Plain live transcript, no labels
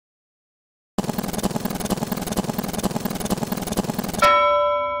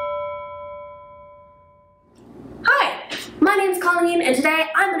Christine, and today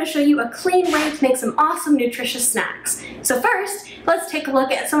I'm going to show you a clean way to make some awesome nutritious snacks. So first, let's take a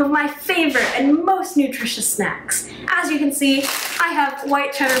look at some of my favorite and most nutritious snacks. As you can see, I have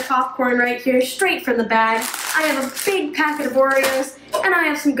white cheddar popcorn right here, straight from the bag. I have a big packet of Oreos, and I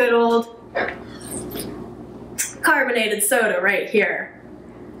have some good old carbonated soda right here.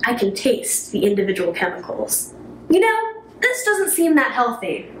 I can taste the individual chemicals. You know, this doesn't seem that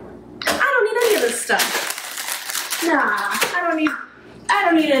healthy. I don't need any of this stuff. Nah, I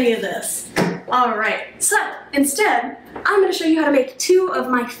don't need any of this. Alright, so instead, I'm going to show you how to make two of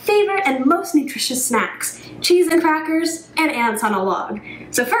my favorite and most nutritious snacks, cheese and crackers and ants on a log.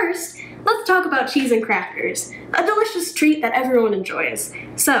 So first, let's talk about cheese and crackers, a delicious treat that everyone enjoys.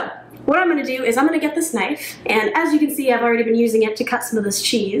 So, what I'm going to do is I'm going to get this knife, and as you can see, I've already been using it to cut some of this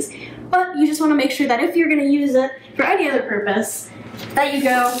cheese, but you just want to make sure that if you're going to use it for any other purpose, that you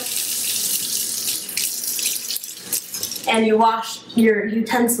go and you wash your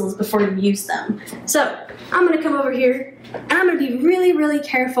utensils before you use them. So, I'm going to come over here, and I'm going to be really, really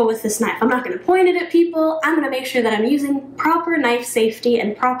careful with this knife. I'm not going to point it at people. I'm going to make sure that I'm using proper knife safety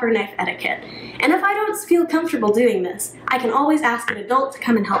and proper knife etiquette. And if I don't feel comfortable doing this, I can always ask an adult to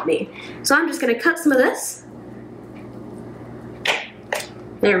come and help me. So I'm just going to cut some of this.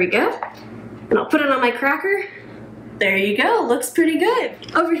 There we go. And I'll put it on my cracker. There you go, looks pretty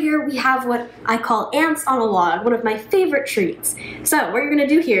good. Over here we have what I call ants on a log, one of my favorite treats. So what you're gonna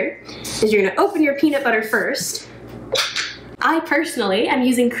do here is you're gonna open your peanut butter first. I personally am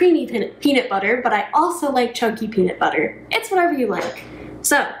using creamy peanut butter, but I also like chunky peanut butter. It's whatever you like.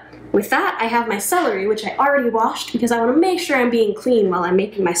 So with that, I have my celery, which I already washed because I wanna make sure I'm being clean while I'm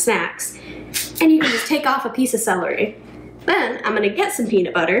making my snacks. And you can just take off a piece of celery. Then I'm gonna get some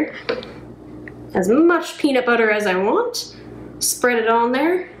peanut butter. As much peanut butter as I want, spread it on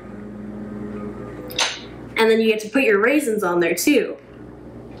there, and then you get to put your raisins on there too.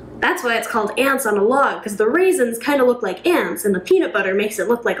 That's why it's called ants on a log, because the raisins kind of look like ants and the peanut butter makes it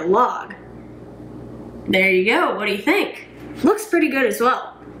look like a log. There you go, what do you think? Looks pretty good as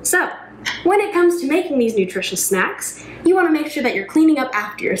well. So, when it comes to making these nutritious snacks, you want to make sure that you're cleaning up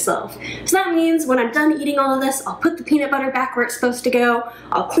after yourself. So that means when I'm done eating all of this, I'll put the peanut butter back where it's supposed to go,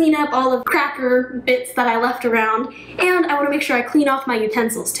 I'll clean up all of the cracker bits that I left around, and I want to make sure I clean off my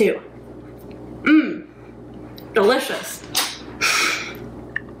utensils too. Mmm, delicious.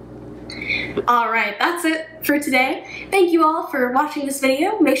 Alright, that's it for today. Thank you all for watching this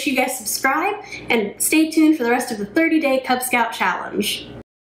video. Make sure you guys subscribe, and stay tuned for the rest of the 30-day Cub Scout Challenge.